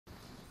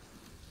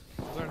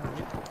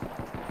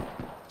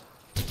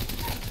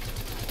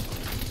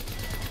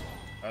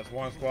That's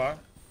one squad.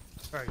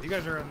 Alright, you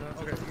guys are in the.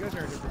 Okay, you guys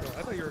are in different.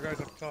 I thought you were guys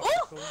up top.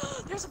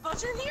 Oh! There's a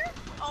butcher in here?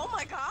 Oh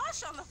my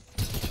gosh! On the.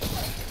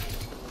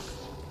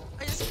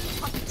 I just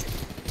fucking.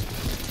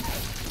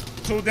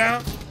 Two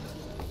down.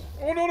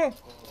 Oh no.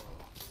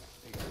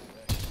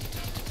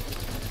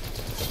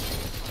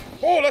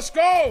 Oh, let's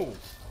go.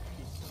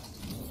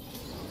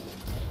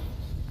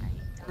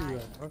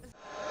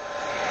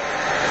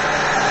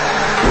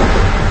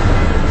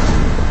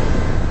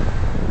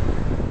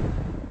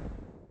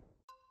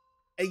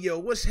 Hey yo,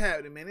 what's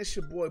happening, man? It's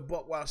your boy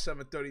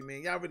Buckwild730,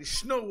 man. Y'all already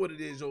know what it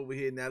is over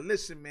here. Now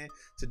listen, man.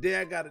 Today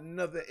I got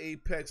another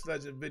Apex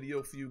Legends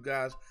video for you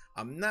guys.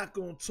 I'm not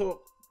gonna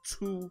talk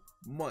too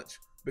much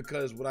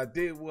because what I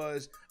did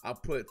was I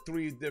put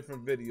 3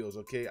 different videos.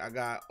 Okay, I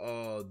got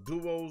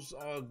duos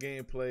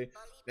gameplay,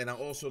 and I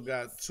also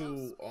got 2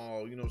 you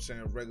know what I'm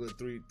saying, regular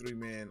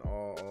three-man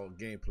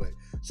gameplay.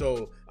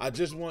 So I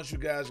just want you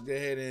guys to go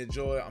ahead and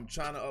enjoy. I'm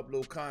trying to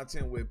upload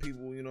content where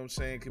people, you know what I'm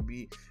saying, can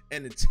be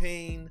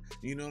entertained,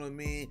 you know what I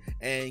mean?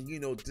 And you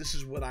know, this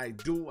is what I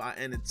do. I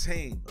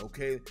entertain.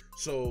 Okay,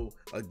 so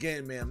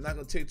again, man, I'm not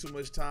gonna take too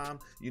much time.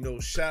 You know,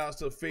 shout outs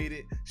to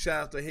Faded,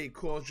 shout out to Hate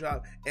Call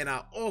Drop, and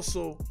I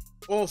also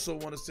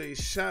want to say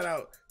shout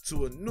out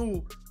to a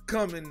new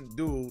coming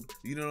dude,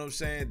 you know what I'm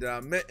saying, that I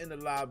met in the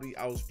lobby.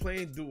 I was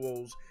playing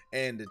duos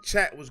and the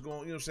chat was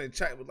going, you know what I'm saying,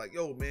 chat was like,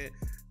 yo man,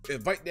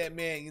 invite that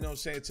man, you know what I'm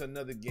saying, to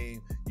another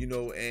game, you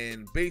know,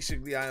 and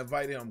basically I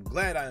invited him. I'm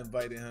glad I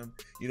invited him.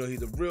 You know,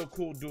 he's a real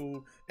cool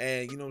dude,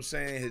 and you know what I'm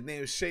saying, his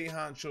name is Shay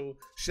Honcho.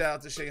 Shout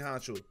out to Shay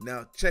Honcho.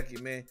 Now check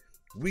it, man.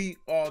 We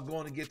are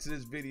going to get to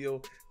this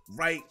video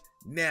right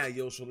now,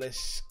 yo, so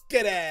let's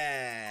get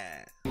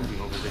it.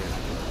 Over there.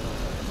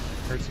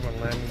 Heard someone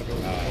land in the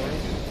building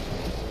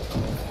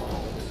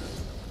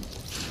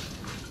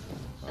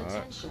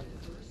Attention.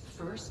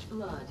 First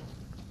blood.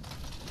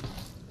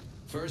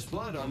 First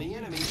blood on the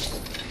enemy.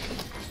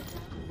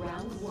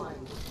 Round 1. Oh,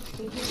 yeah,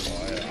 I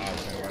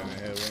was right in the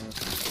head with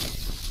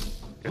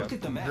him. Look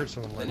at the map.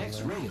 The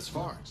next ring is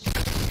far.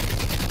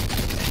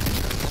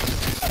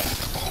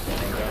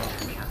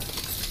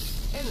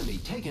 Enemy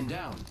taken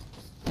down.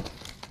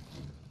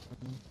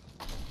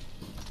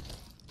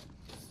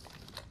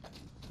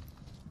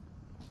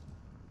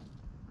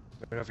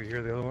 I don't know if you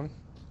hear the other one.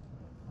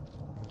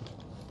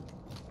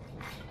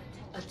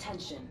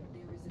 Attention.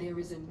 There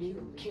is a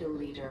new kill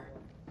leader.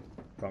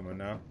 Coming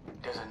now.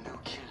 There's a new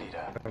kill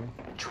leader.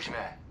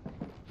 조심해.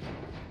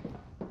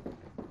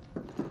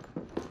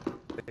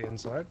 Stay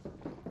inside.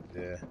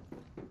 Yeah.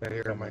 I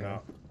hear him Coming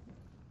out.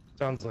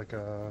 Sounds like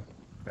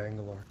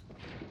Bangalore.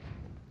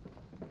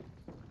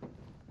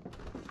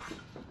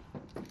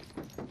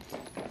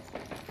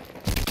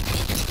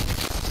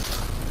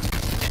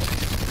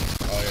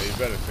 Oh yeah, you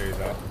better phase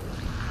out.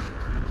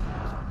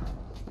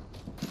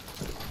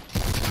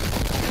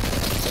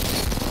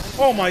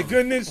 Oh my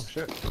goodness! Oh,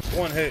 shit.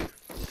 One hit.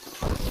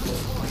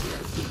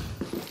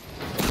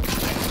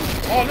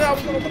 Oh, now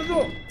we're gonna open the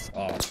door.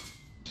 Oh.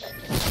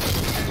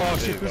 Oh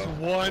shit! This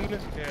one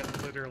hit,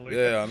 literally.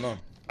 Yeah, I know.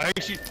 I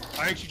actually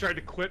tried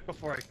to quit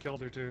before I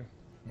killed her too.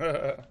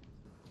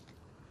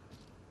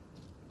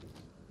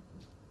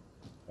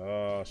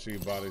 Oh, she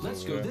bodies.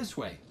 Let's go this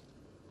way.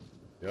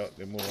 Yep,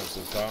 they move up to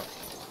the top.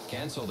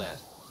 Cancel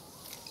that.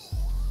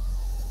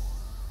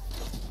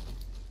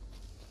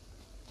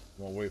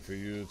 I'm gonna wait for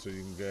you till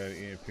you can get an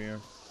EMP.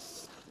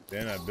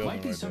 They're not building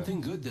Might be right something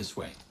good this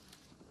way.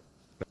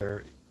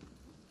 There.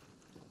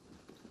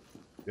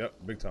 Yep,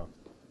 big time.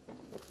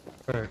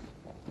 Alright.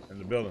 In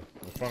the building,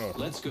 in front of us.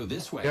 Let's go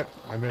this way. Yep,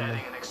 I'm in there.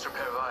 Adding an extra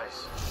pair of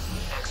eyes.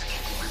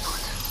 Executing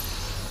report.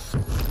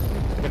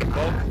 Get them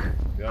both.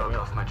 Yep, Load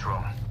yep. off my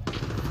drone.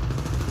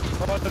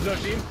 How about the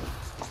Joshim?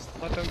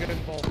 Let them get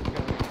involved.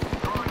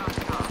 Throwing on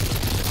stop.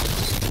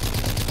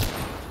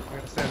 I'm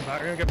gonna stand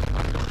back. I'm gonna get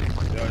behind the team.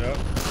 Yeah, yeah.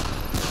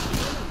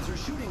 Enemies are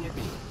shooting at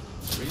me.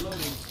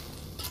 Reloading.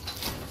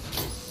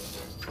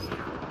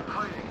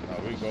 Hiding.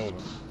 Nah, we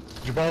golden.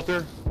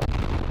 Gibraltar.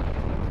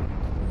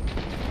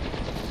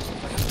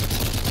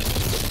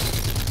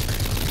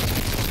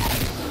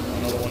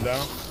 Another one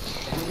down.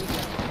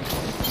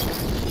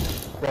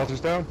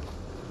 Gibraltar's down.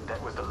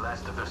 That was the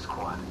last of their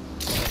squad.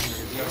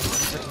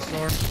 There's the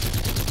storm.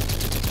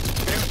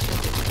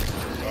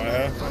 Go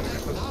ahead.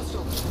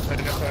 I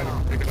didn't have time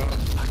to pick it up.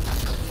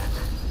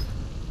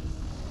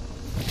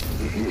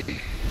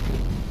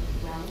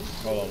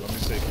 Hold on, let me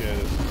take care of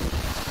this.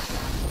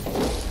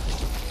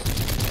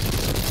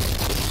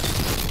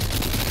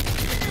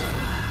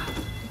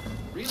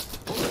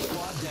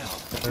 Squad down.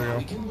 There We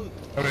we can go. move.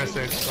 I'm gonna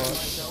say it's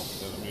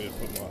Let me just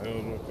put my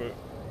heels real quick.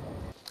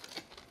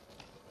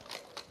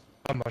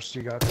 how much do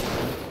you got?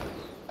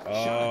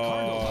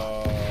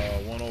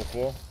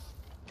 104.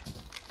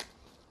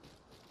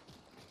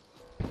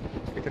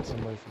 Get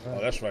some money for Oh,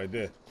 that. that's right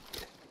there.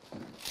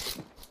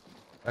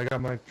 I got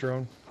my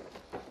drone.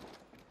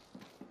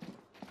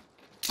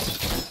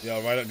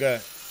 Yeah, right up,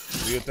 good.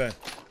 Do your thing.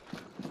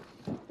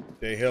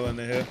 They healing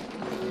in here.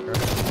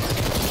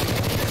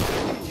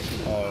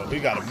 Oh, We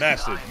got a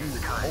massive. You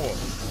whore.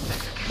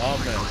 My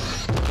man.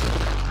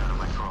 Turn on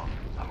my drone.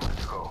 I'm good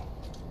to go.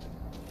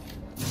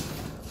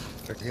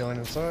 Check the healing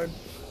inside.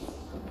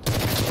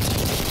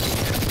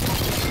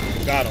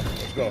 Got him.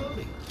 Let's go.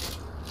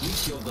 We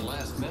killed the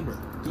last member.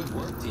 Good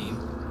work, team.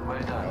 Well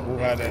done. Who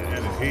had that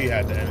energy? He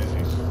had the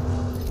energy.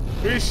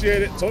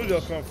 Appreciate it. Told you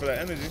I'll come for that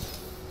energy.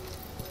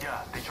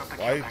 Yeah, they dropped the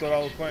Why you care thought I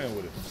was package. playing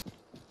with it?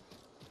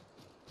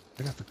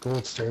 I got the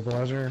gold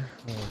stabilizer.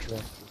 I'm gonna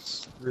drop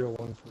this real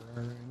one for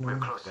her We're right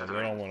now. close to Yeah, the they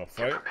don't ring. want to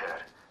Get fight.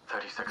 prepared.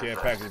 30 seconds Can't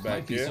left. package back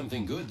Might be here.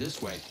 something good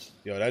this way.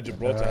 Yo, that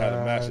Gibraltar had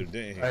a massive,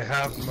 didn't he? I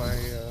have my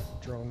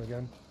drone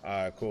again.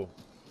 Alright, cool.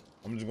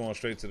 I'm just going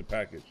straight to the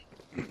package.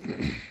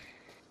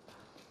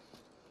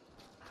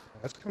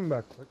 That's coming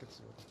back quick, it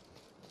seems.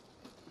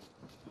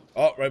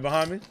 Oh, right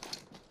behind me.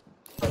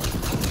 Taking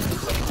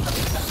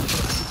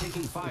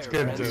fire. Let's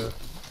get friends. into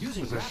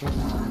Using position.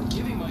 grapple.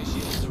 Giving my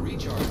shields a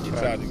recharge. He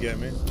tried to get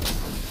me.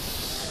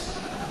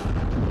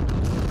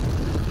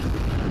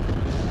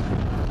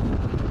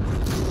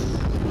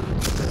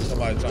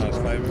 Somebody trying to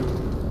snipe me.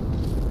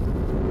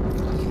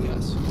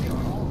 Yes, we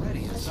are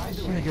already inside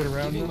the Trying to ring. get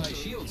around Giving them. my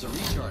shields a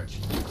recharge.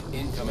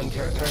 Incoming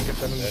Try care and get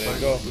them in the There fight.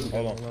 they go.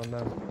 Hold on. On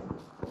them.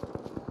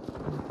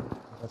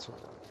 That's what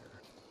I want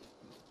here.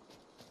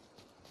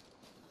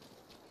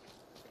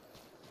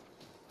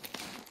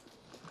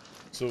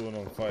 Two of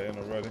them fighting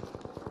already.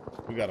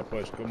 We gotta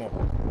push. Come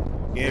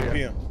on. EMP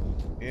him.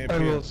 EMP I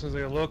will, him. since they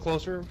get a little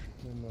closer,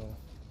 and I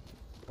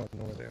don't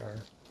know where they are.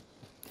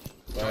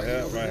 Right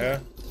here. Right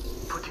here.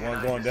 Putting One an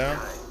eye going in the down.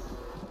 sky.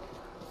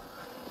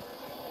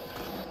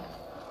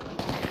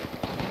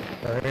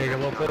 Alright, get a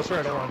little closer.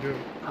 I don't want to do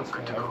this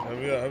one.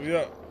 Hurry up. Hurry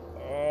up.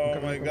 Oh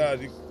my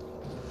God. You...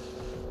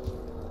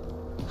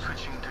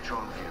 Switching to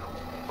drone view.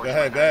 Go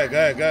ahead. Go ahead. Go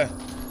ahead. Go ahead.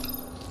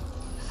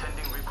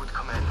 Sending reboot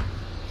command.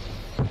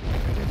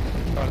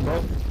 On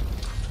both.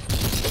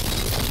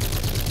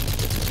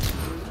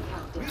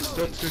 Countdown.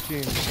 Still 2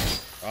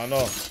 teams. I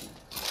know.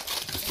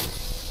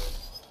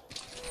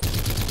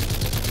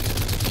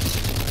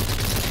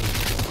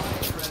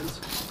 friends.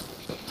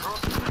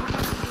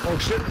 Oh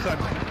shit, son.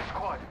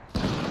 Squad.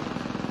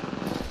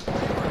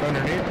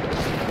 Underneath.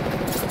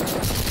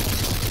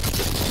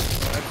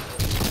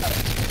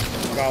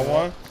 Got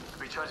one.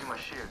 Recharging my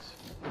shields.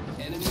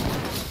 Enemy.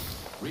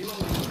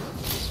 Reloading.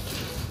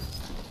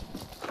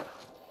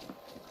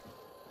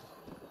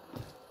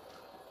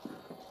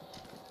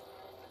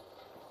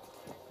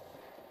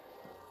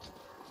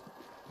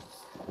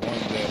 One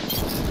dead.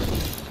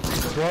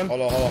 One.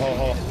 Hold on. Hold on. Hold on.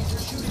 Hold on. Enemies are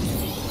shooting at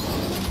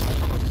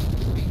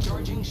me.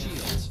 Recharging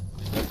shields.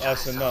 That's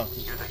us enough.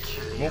 You're the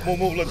kill leader. Move. Move.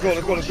 Move. Let's go.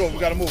 Let's go. Let's go. We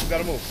gotta move. We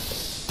gotta move.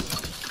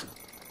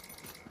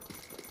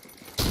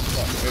 Oh,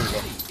 here we go.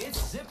 It's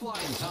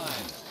zipline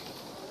time.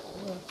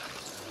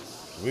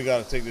 We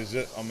gotta take this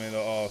zip. I mean,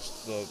 the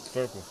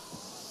circle.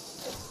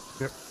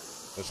 Yep.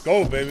 Let's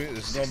go, baby.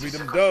 This is gonna be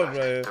them dubs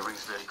right here. The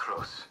ring's very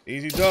close.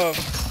 Easy dub.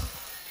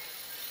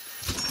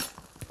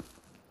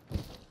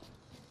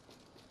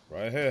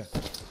 Right here.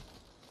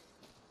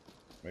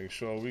 Make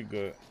sure we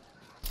good.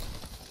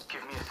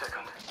 Give me a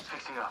second.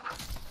 Fixing up.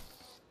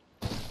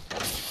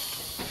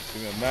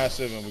 Give me a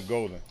massive and we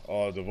golden.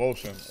 Or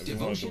devotion. If you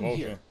want Devotion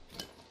devotion.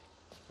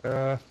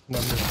 here.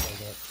 Numbers like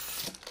that.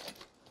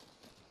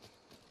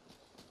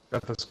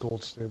 Got this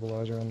gold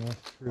stabilizer on there.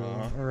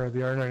 Or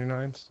the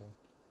R99, so.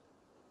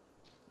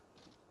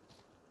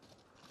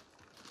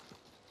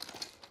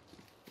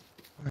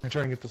 I'm gonna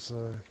try and get this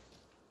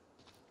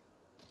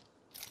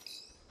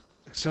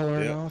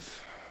accelerant Yep.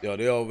 off. Yo,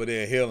 they over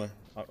there healing.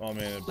 I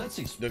mean, Let's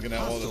looking at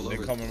all of they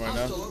coming right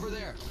now. Hostile over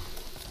there.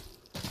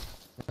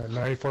 At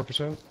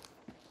 94%.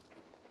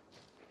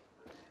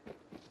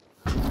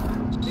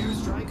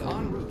 Airstrike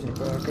en route.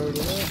 Back over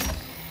to that.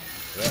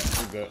 Yeah,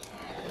 we good.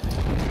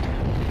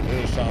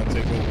 They're just trying to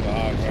take over the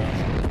high ground.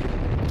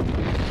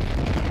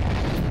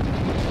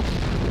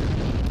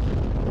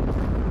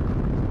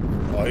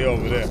 Oh, he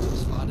over there.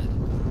 Spotted.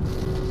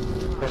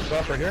 What's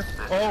up right here?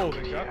 Oh,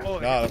 they got. Oh,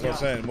 Nah, that's what I'm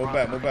saying. Move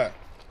back, move back.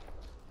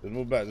 Just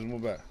move back, just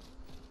move back.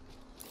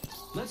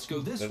 Let's go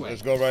this way.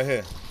 Let's go right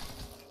here.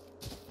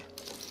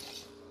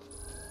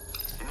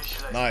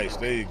 Initialize Nice,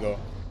 EMP. there you go.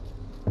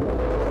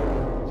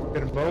 Get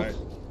them both. Right.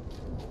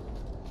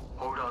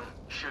 Hold on.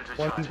 Shield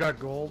One's recharge. got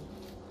gold.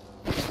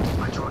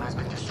 My drone has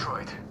been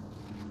destroyed.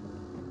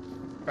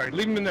 Alright,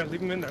 leave him in there.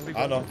 Leave him in there. Leave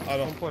him I know, in there. I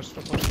know. Don't push.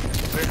 Don't push.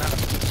 They have it.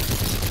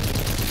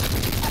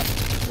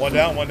 One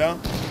down, one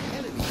down.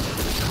 Enemy.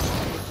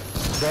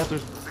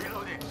 Delta's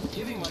Reloading.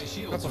 Giving my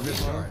shields a couple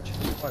hits on him.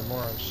 recharge. Probably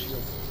more on his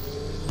shield.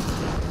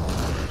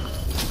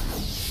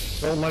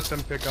 Don't let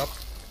them pick up.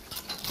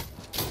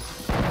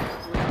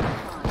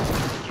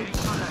 Getting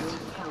shot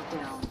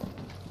Countdown.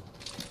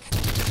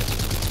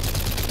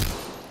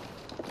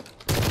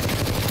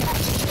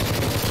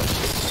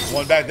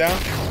 One back down.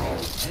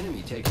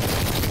 Enemy taken.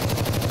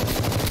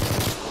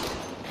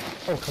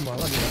 Oh, come on.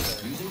 Let me get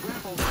there. Using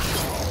grapple.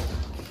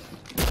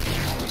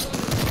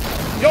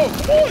 Yo,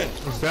 come on.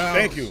 He's down.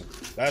 Thank you.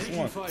 That's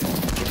one. Fire.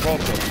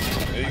 Gibraltar.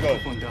 There you go.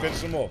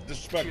 Finish him off.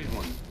 Disrespect.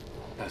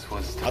 That's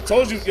one step. I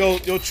told you, yo,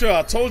 Trill,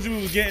 I told you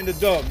we was getting the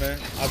dub, man.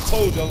 I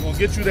told you I was gonna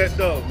get you that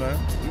dub, man.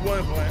 We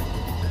wasn't playing.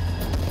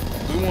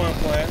 We weren't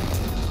playing.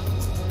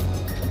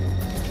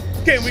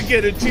 Can we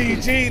get a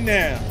GG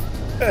now?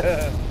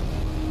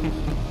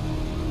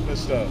 Good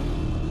stuff.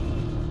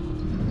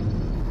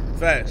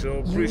 Facts, yo.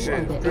 Appreciate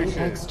it. You are the Appreciate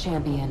Apex it.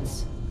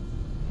 champions.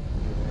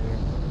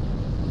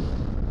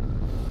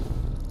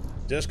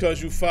 Just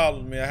cause you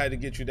followed me, I had to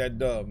get you that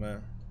dub,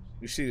 man.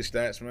 You see the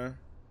stats, man.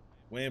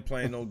 We ain't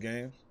playing no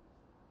games.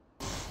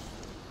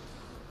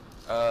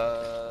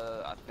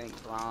 I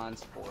think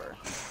bronze 4.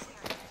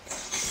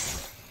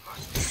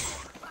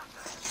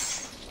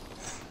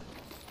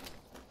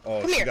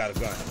 Oh, Come she here. got a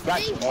gun.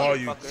 Got you, Oh,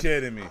 you motherfucker.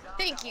 kidding me?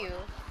 Thank you.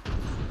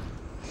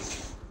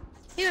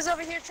 He was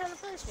over here trying to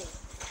punch me.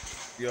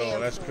 Yo, Damn,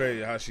 that's fool.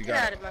 crazy how she Get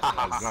got out of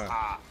my a face. gun.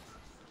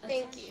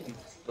 Thank you.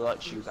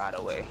 But you got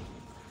away.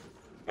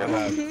 I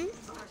have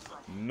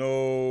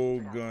no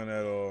gun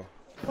at all.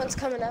 One's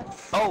coming up.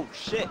 Oh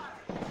shit!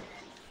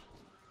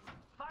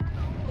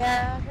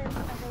 Yeah, I heard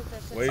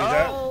that. Where you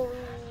at? Oh,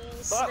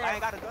 Fuck! I snap.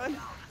 ain't got a gun.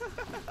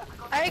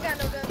 I ain't got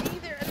no gun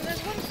either. And there's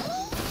one.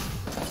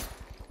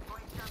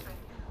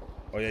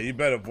 Oh yeah, you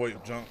better voice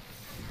jump.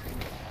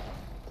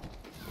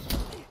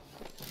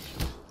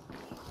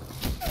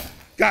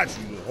 Got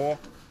you, little whore.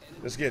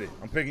 Let's get it.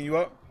 I'm picking you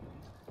up.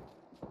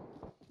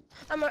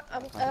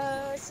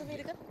 Still need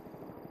a gun.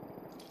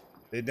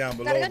 They down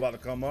Got a below, gun? about to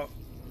come up.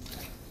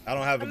 I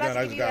don't have a I'm gun. about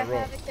I to just give you a got roll.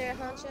 havoc there,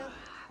 Honcho.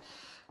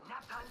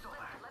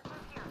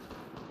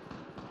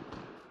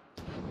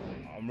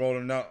 I'm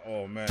rolling up.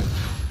 Oh man,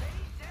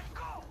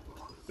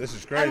 this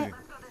is crazy.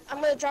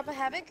 I'm gonna drop a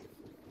havoc.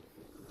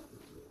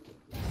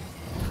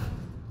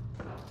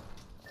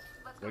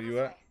 Where you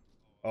at?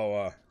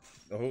 Oh,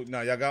 who?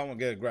 Nah, y'all got one.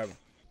 Get it, grab it.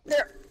 There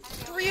are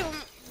 3 of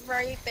them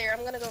right there.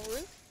 I'm gonna go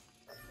roof.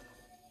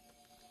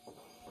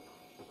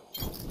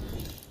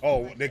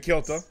 Oh, they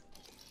killed her.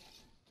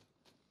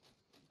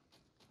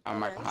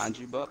 I'm right behind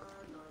you, Buck.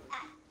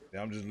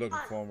 Yeah, I'm just looking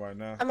for him right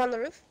now. I'm on the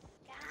roof.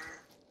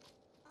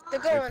 They're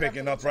going They're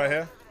picking up right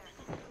here.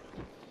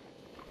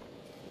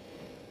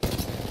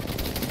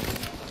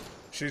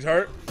 She's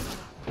hurt.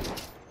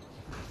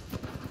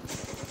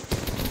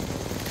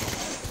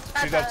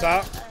 She's up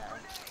top.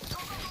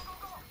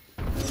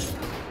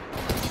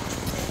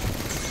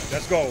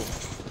 Let's go.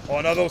 Oh,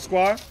 another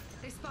squad.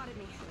 They spotted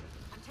me.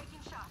 I'm taking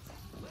shots.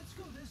 Let's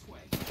go this way.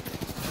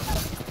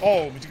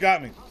 Oh, but you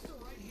got me.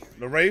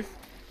 The Wraith.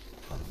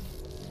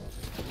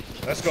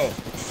 Let's go.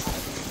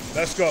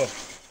 Let's go.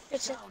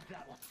 Good shit.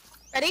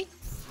 Ready?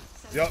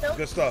 Yup, Nope.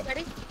 good stuff.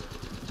 Ready?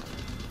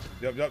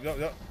 Yup.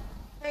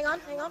 Hang on,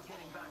 hang on.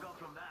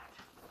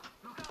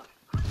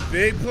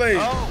 Big play.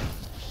 Oh,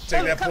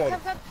 Take that come, portal.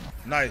 come.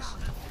 Nice.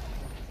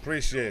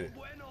 Appreciate it.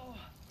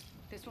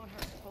 This won't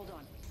hurt. Hold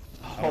on.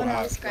 oh my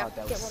Nice grab. god,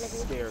 that Get was one of you.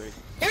 scary.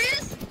 Here he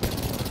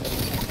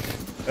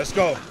is! Let's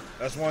go.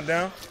 That's one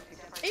down.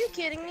 Are you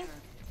kidding me?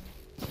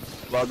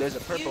 Well, there's a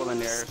purple in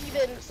You, there.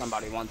 Steven. If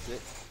somebody wants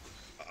it.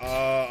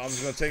 I'm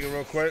just gonna take it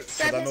real quick because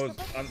Grab I this know it's,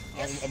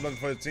 purple? I'm looking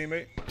for the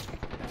teammate.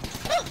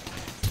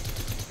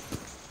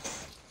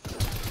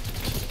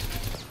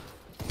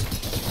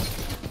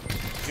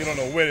 You don't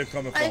know where they're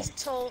coming I from.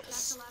 totally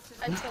saw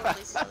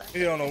that.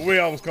 You don't know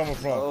where I was coming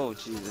from. Oh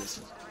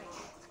Jesus.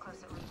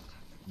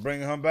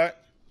 Bringing him back.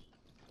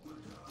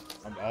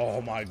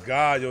 Oh my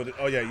God, yo!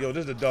 Oh yeah, yo!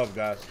 This is the dub,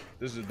 guys.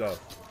 This is the dub.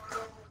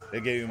 They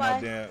gave me my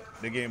Why? damn.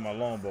 They gave me my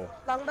longbow.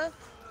 Longbow?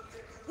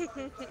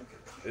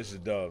 This is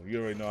dub.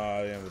 You already know how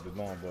I am with the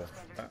longbow.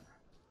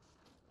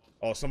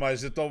 Oh, somebody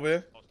zipped over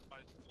here.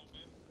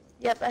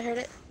 Yep, I heard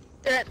it.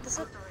 They're at this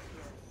one.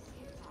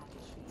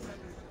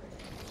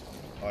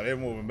 Oh, they're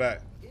moving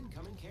back.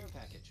 Incoming care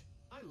package.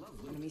 I love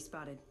loot. Enemy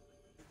spotted.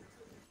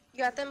 You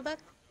got them, Buck?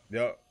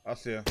 Yep, I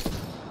see him.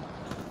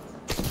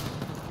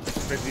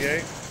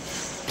 58.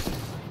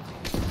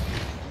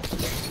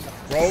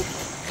 Broke.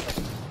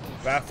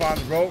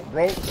 Pathfinder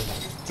broke.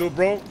 2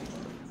 broke.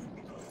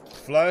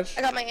 Flush.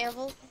 I got my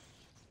anvil.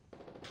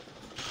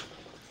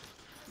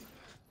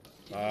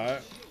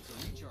 Alright.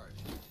 Recharge.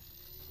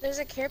 There's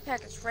a care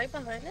package right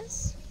behind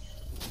us.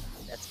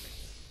 That's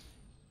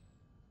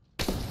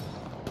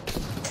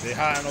They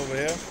hiding over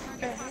here.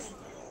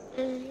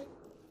 Mhm.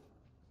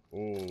 Oh,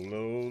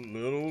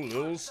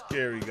 little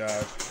scary,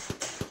 guys.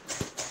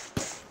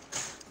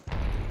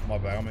 My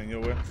bad, I'm in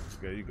your way.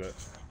 Yeah, you good.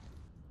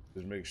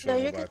 Just make sure No,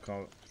 you're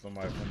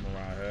somebody come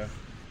around here.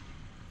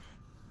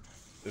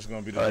 This is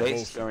gonna be the Oh, they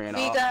most. scurrying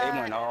We off. They got-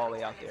 went all the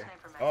way out there.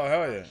 Oh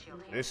hell yeah,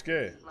 they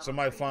scared.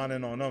 Somebody flying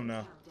in on them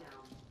now.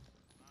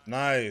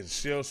 Nice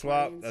shield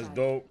swap. That's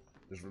dope.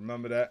 Just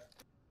remember that.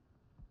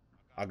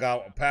 I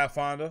got a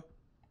Pathfinder.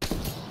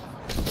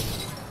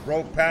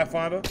 Broke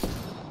Pathfinder.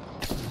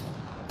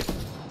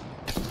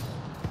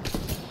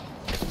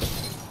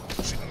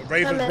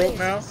 Raven's How many? broke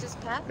now. It's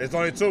just Path? There's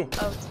only 2.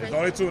 Oh, it's There's right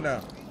only 2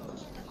 now.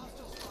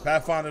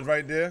 Pathfinder's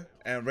right there,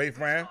 and Wraith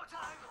ran.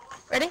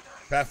 Ready?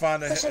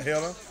 Pathfinder Push it.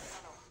 healer.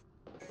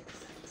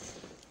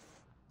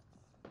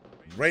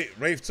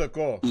 Wraith took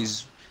off.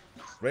 He's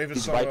Raven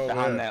he's somewhere right over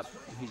behind there. that.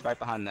 He's right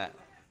behind that.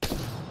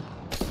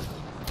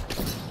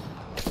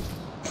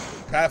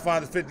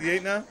 Pathfinder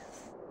 58 now?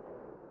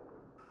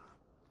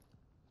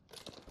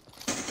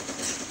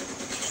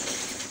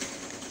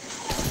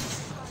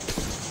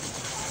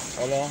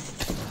 Hold on.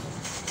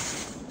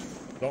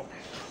 Don't.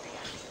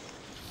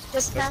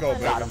 Just Let's go,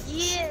 Pathfinder. baby.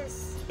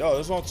 Yes. Yo,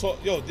 let's gonna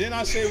talk. Yo, didn't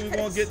I say we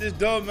gonna get this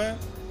dub, man?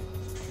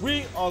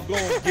 We are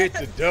gonna get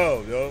the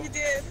dub, yo. You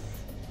did.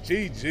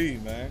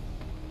 GG, man.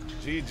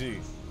 GG.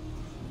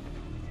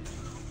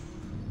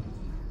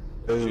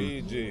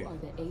 GG. You are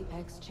the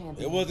Apex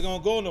champion. It wasn't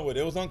gonna go nowhere.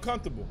 It was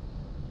uncomfortable.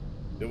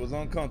 It was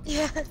uncomfortable.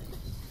 Yeah.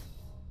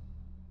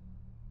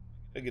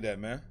 Look at that,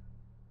 man.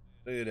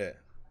 Look at that.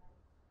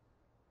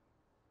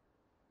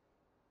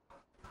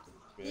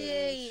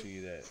 Yay. See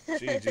that.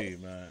 GG,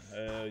 man.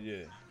 Hell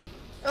yeah.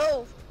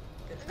 Oh.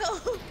 No.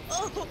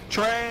 Oh.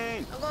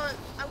 Train! I'm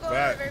going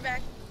Back. right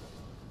back.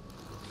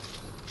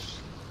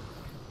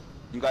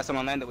 You got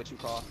someone landed what you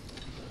call.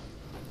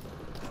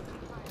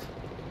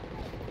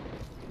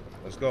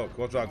 Let's go.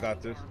 Coach, I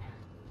got this.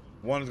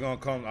 One is gonna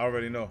come. I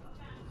already know.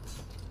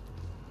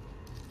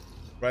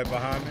 Right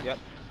behind me. Yep.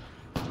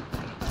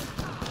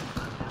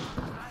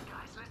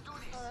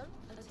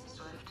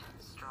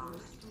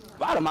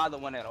 Why am I the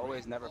one that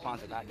always never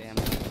finds a goddamn?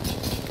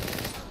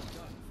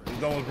 He's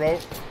done with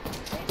broke.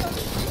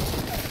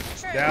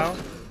 Sure. Down.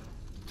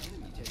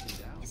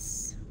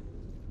 Yes.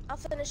 I'll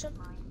finish him.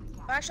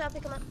 Or actually, I'll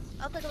pick him up.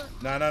 I'll pick him up.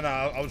 No.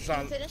 I was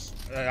trying. Finish.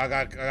 I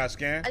got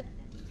scanned.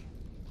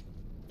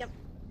 Yep.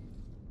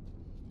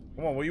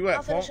 Come on, where you at,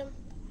 I'll finish Funk? him.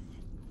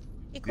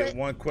 He quit. Get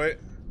one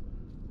quit.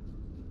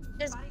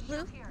 There's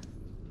blue.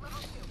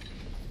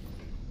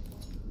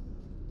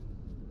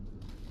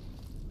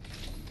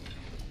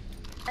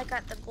 I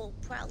got the gold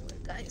prowler,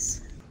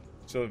 guys.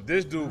 So if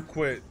this dude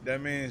quit,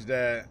 that means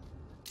that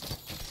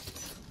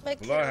My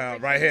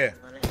Bloodhound right here.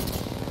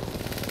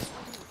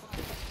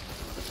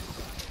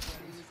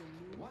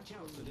 Watch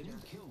out for the new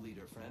kill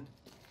leader, friend.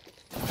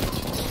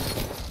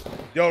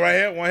 Yo, right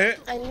here, one hit.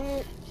 I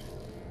knew.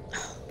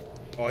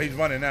 Oh, he's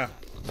running now.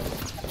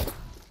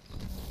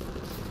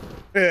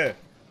 Yeah,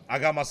 I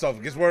got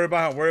myself. Just worry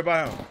about him. Worry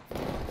about him.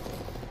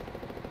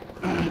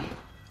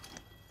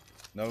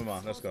 Never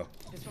mind. Let's go.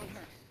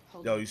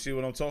 Yo, you see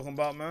what I'm talking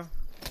about, man?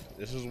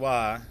 This is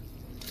why.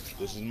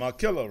 This is my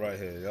killer right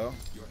here, yo.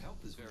 Your health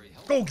is very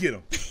healthy. Go get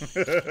him.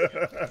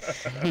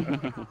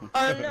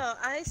 Oh no,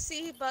 I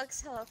see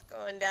Buck's health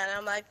going down.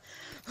 I'm like,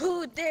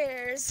 who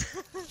dares?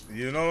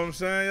 You know what I'm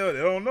saying, yo? They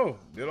don't know.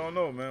 They don't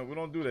know, man. We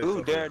don't do that. Ooh,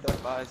 stuff. dare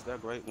defies the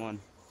great one.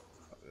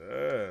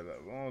 Yeah,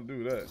 we don't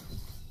do that.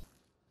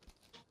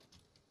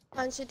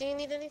 Pancho, do you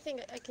need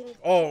anything? I can.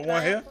 Oh, one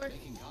buy here? for?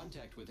 Making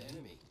contact with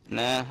enemy.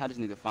 Nah, I just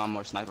need to find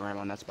more sniper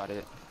ammo and that's about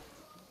it.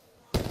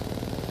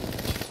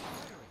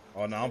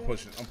 Oh no, I'm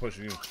pushing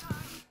you.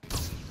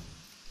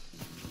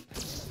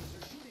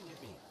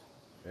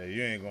 Yeah,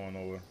 you ain't going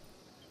nowhere.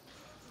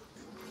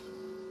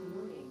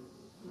 Warning.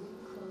 Ring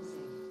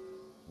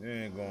closing. You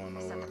ain't going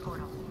Set the nowhere.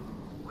 portal.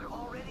 We're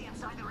already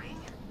inside the ring.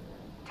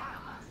 Damn.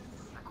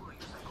 Sakura,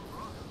 you psycho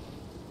bro.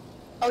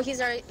 Oh, he's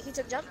already. He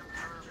took jump.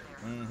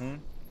 Mm-hmm.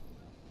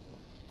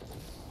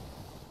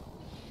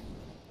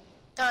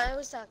 Oh, I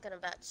was talking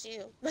about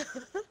you.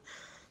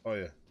 Oh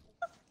yeah.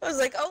 I was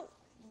like, oh,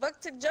 Buck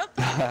took jump.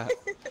 Yeah,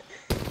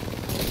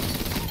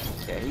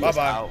 he Bye was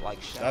bye. out like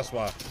shit. That's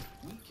why.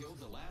 We killed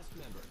the last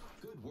member.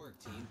 Good work,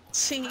 team.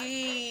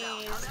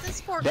 Jeez,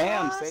 this poor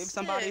Damn, boss save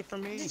somebody stick. for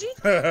me. Did you?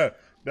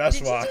 That's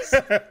Did you why. just-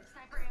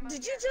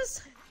 Did you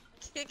just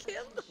kick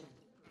him?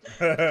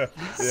 Yeah.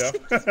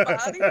 His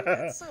body?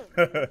 That's so-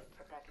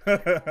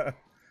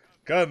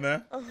 Good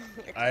man. Oh my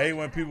God. I hate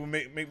when people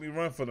make me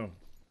run for them.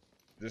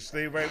 Just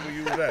stay right where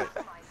you was at.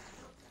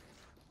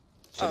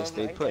 Should've Oh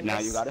stayed my put. Now you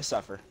goodness. gotta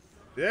suffer.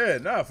 Yeah,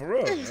 nah, for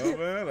real. You know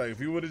what I mean? Like if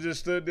you would have just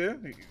stood there,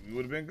 you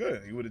would have been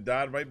good. You would have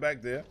died right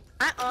back there.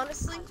 I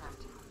honestly,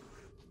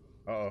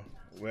 Uh-oh.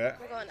 Where?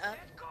 I'm going up.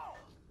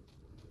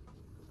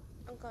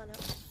 I'm going up.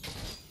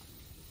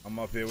 I'm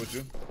up here with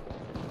you.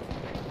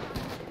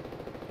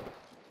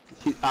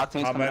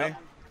 Octane's How coming many?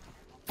 up.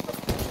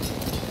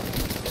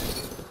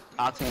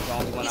 Octane's the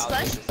only one He's out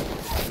flush?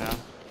 right now.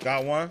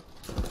 Got one.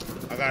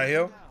 I got a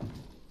heal.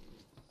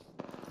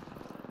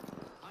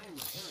 I am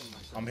repairing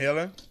myself. I'm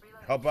healing.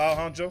 Help out,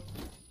 Honcho.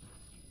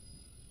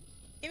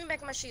 Give me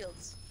back my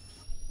shields.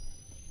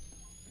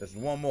 There's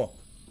one more.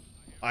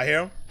 I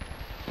hear him.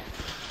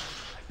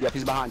 Yep,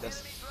 he's behind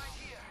us.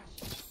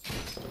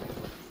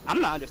 I'm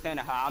not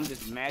understanding how I'm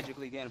just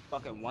magically getting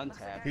fucking one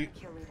tap.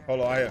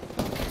 Hold on, I hear.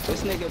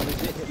 This nigga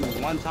legit hit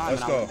me one time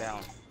Let's and I went go.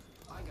 down.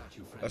 I got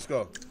you, friend. Let's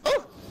go.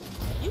 Oh,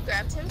 you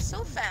grabbed him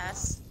so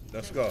fast.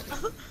 Let's go.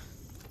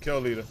 Kill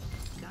leader.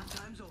 That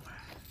time's over.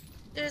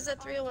 There's a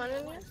 301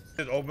 in here.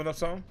 Just open up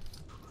something.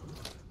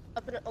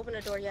 Open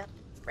a door, yeah.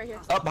 Right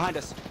here. Up behind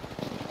us.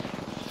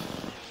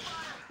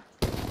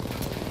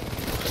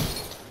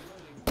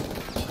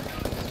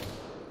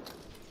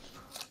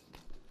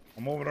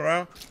 I'm moving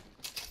around.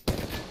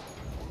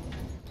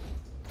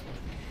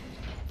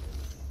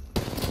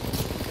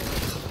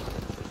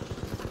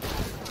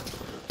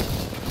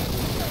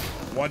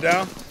 One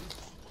down.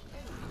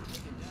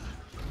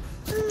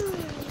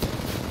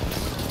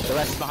 The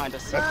rest is behind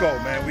us. Let's go,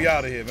 man. We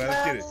out of here, man.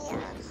 Let's get it.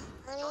 Honey,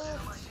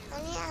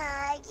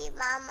 huggy,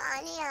 mama,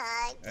 honey,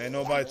 huggy. Ain't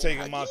nobody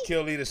taking my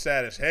kill leader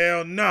status.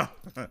 Hell no.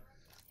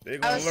 They I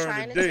gonna was learn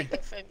trying to today. take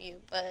it from you,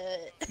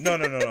 but No.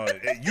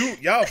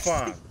 Y'all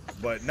fine,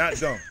 but not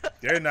them.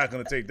 They're not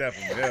gonna take that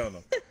from me. Hell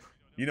no.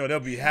 You know they'll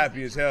be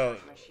happy as hell.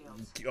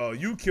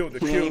 You killed the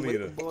We kill ain't with the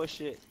leader.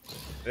 bullshit.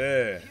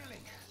 Yeah.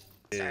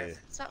 Yeah. sorry.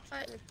 Stop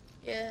fighting.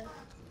 Yeah.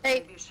 Hey,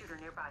 Maybe a shooter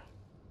nearby.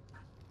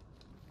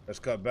 Let's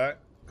cut back,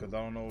 cause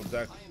I don't know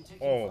exactly. I am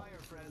taking Oh, fire,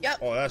 friends. yep.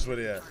 oh, that's where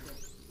they at.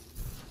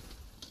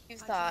 You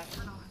thought.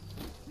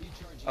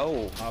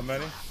 Oh, How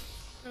many?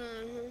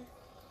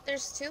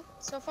 There's 2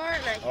 so far,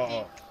 and I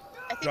Uh-oh.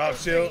 think Drop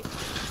there's shield.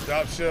 3.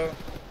 Drop shield.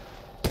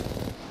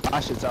 my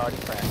shit's already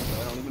cracked,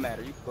 so it don't even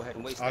matter. You can go ahead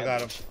and waste I that.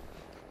 got him.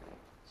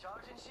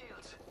 Charging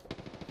shields.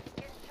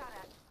 Getting shot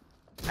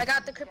at. I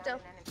got the crypto. I am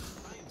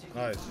taking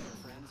Nice. fire,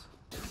 friends.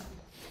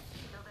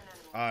 Killed an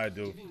enemy. All right,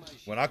 dude.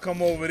 When I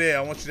come over there,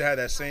 I want you to have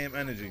that same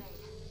energy.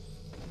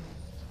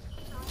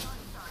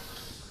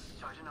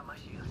 Charging on my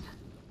shields.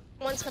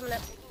 One's coming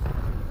up.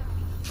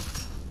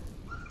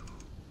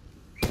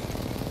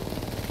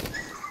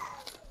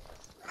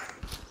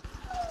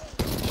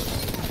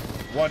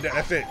 One day,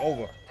 that's it.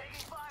 Over.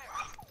 Taking fire.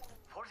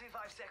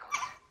 45 seconds.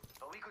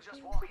 But we could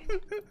just walk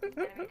it.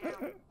 Enemy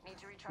down. Need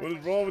to recharge. What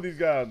is wrong with these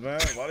guys, man?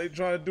 Why they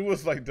trying to do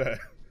us like that?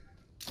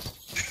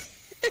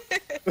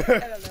 I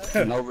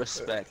don't know. No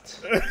respect.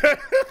 Around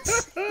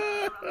the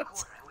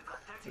corner. We've got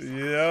 30 seconds.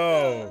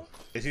 Yo.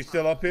 Is he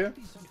still up here?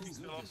 Something's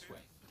not this way.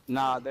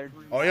 Nah, they're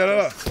Oh, yeah,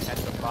 look. at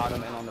the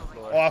bottom and on the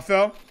floor. Oh, I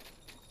fell.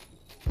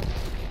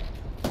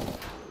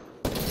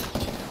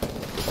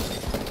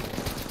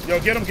 Yo,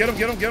 get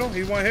him.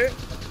 He one hit.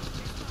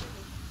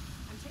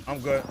 I'm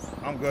good.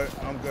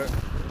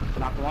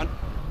 Knocked one.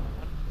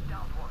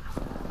 Down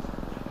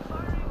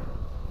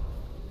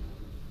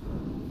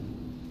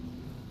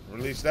one.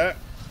 Release that.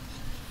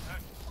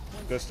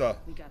 Good stuff.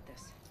 We got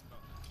this.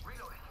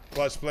 Reloading.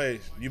 Clutch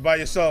plays. You by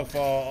yourself,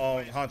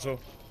 Hancho. EMP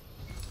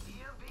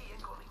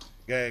incoming.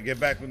 Yeah, get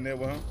back in there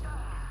with him.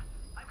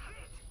 I'm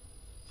hit.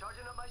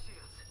 Charging up my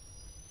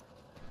shields.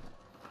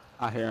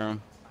 I hear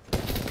him.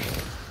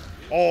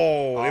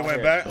 Oh, they went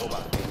here. back. Oh, wow.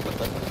 What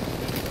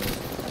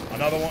the-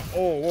 Another one.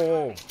 Oh,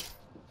 whoa.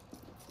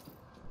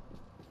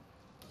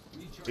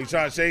 He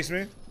trying to chase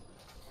me.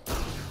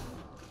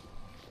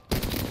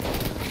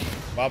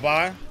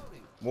 Bye-bye.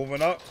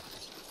 Moving up.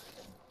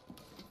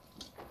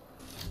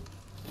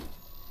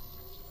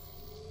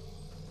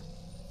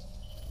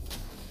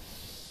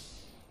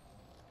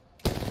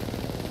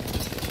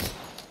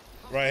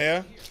 Right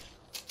here.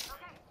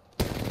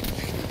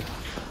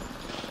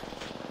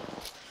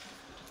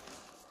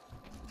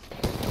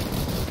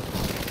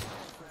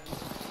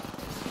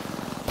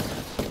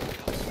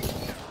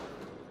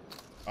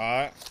 All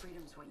right.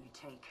 Freedom's what you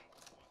take.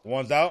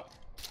 One's out.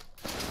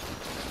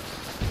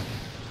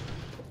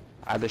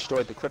 I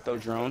destroyed the crypto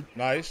drone.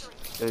 Nice.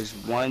 There's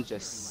one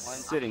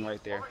just sitting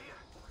right there.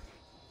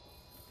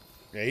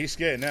 Yeah, he's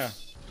scared now.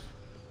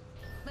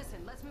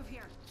 Listen, let's move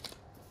here.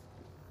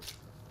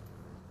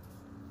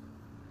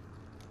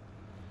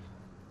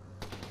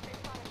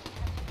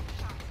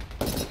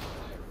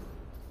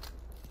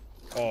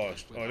 Oh,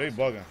 they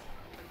bugging.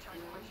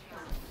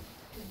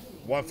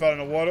 One fell in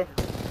the water.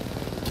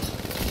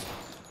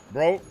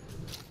 Broke.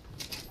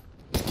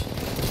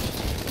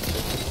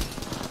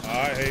 All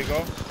right, here you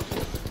go.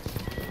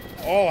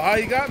 Oh, how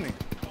you got me?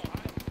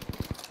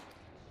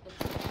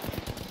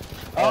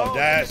 Oh,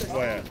 that's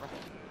where.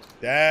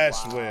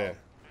 That's where.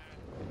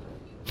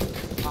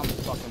 I'm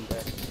fucking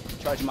dead.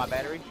 Charging my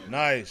battery.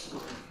 Nice. Kill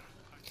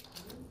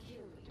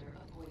leader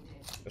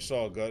appointed. It's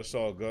all good. It's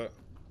all good.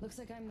 Looks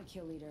like I'm the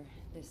kill leader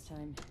this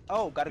time.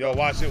 Oh, gotta Yo, go.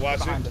 watch it.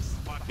 Behind us.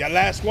 Yeah,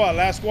 last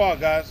squad,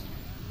 guys.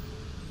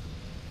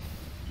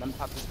 Let me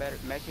pop this battery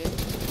med kit.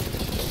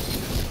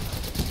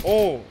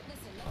 Oh,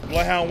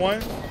 Bloodhound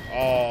one.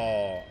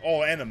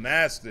 Oh, and a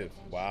Mastiff.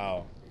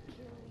 Wow.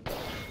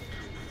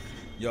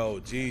 Yo,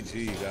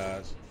 GG,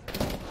 guys.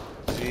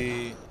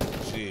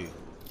 GG.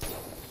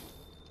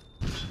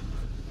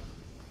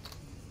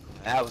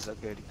 That was a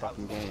good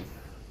fucking game.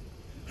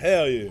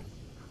 Hell yeah.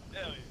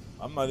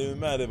 I'm not even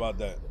mad about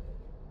that.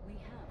 We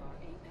have our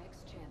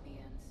Apex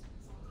champions.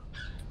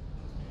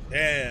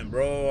 Damn,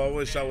 bro. I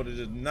wish I would have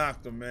just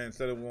knocked him, man,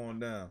 instead of going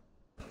down.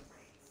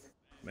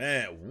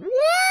 Man,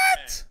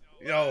 what?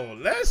 Yo,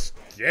 let's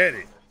get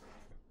it.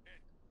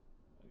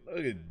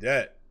 Look at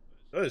that.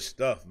 Good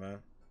stuff, man.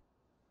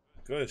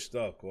 Good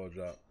stuff, Core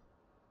Drop.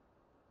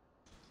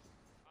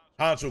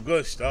 Hancho,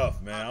 good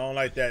stuff, man. I don't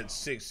like that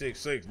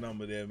 666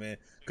 number there, man.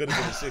 Could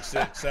have been a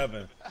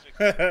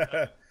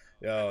 667.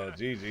 Yo,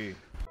 GG.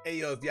 Hey,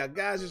 yo, if y'all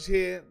guys is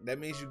here, that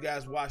means you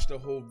guys watched the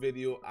whole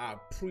video. I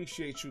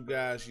appreciate you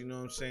guys, you know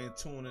what I'm saying,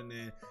 tuning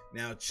in.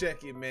 Now,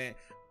 check it, man.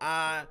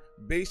 I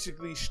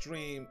basically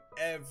stream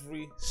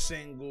every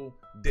single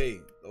day,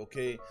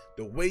 okay?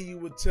 The way you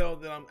would tell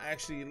that I'm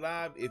actually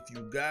live, if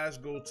you guys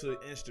go to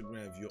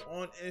Instagram. If you're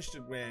on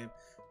Instagram,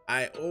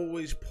 I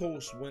always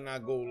post when I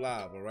go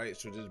live, all right?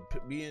 So just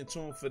be in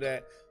tune for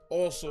that.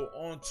 Also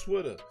on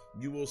Twitter,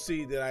 you will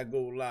see that I go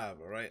live,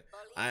 all right?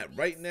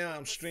 Right now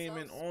I'm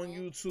streaming on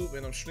YouTube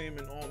and I'm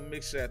streaming on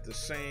Mixer at the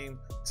same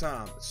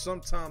time.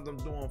 Sometimes I'm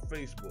doing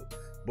Facebook,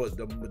 but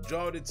the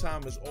majority of the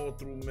time is all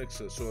through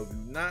Mixer. So if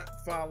you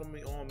not follow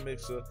me on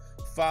Mixer,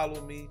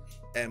 follow me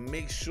and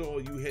make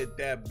sure you hit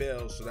that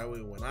bell so that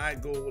way when I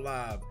go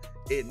live,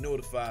 it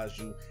notifies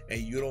you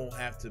and you don't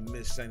have to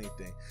miss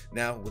anything.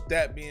 Now, with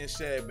that being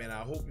said, man,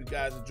 I hope you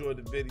guys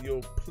enjoyed the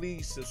video.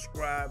 Please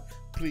subscribe.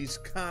 Please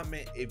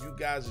comment if you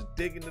guys are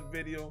digging the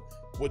video,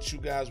 what you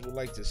guys would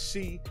like to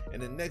see in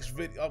the next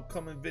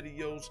upcoming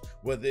videos,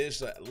 whether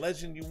it's a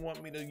legend you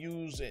want me to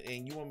use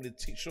and you want me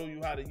to show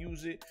you how to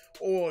use it,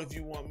 or if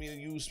you want me to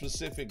use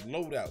specific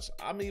loadouts.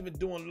 I'm even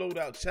doing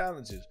loadout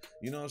challenges.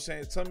 You know what I'm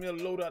saying? Tell me a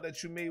loadout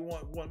that you may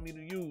want me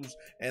to use,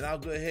 and I'll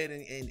go ahead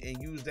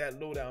and use that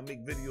loadout and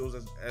make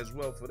videos as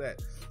well for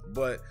that.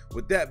 But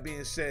with that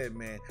being said,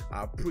 man,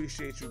 I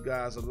appreciate you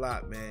guys a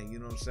lot, man. You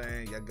know what I'm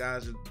saying? You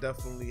guys are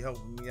definitely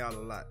helping me out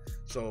a lot.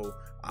 So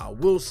I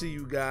will see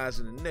you guys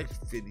in the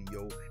next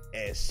video.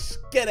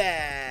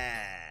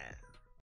 Skidda!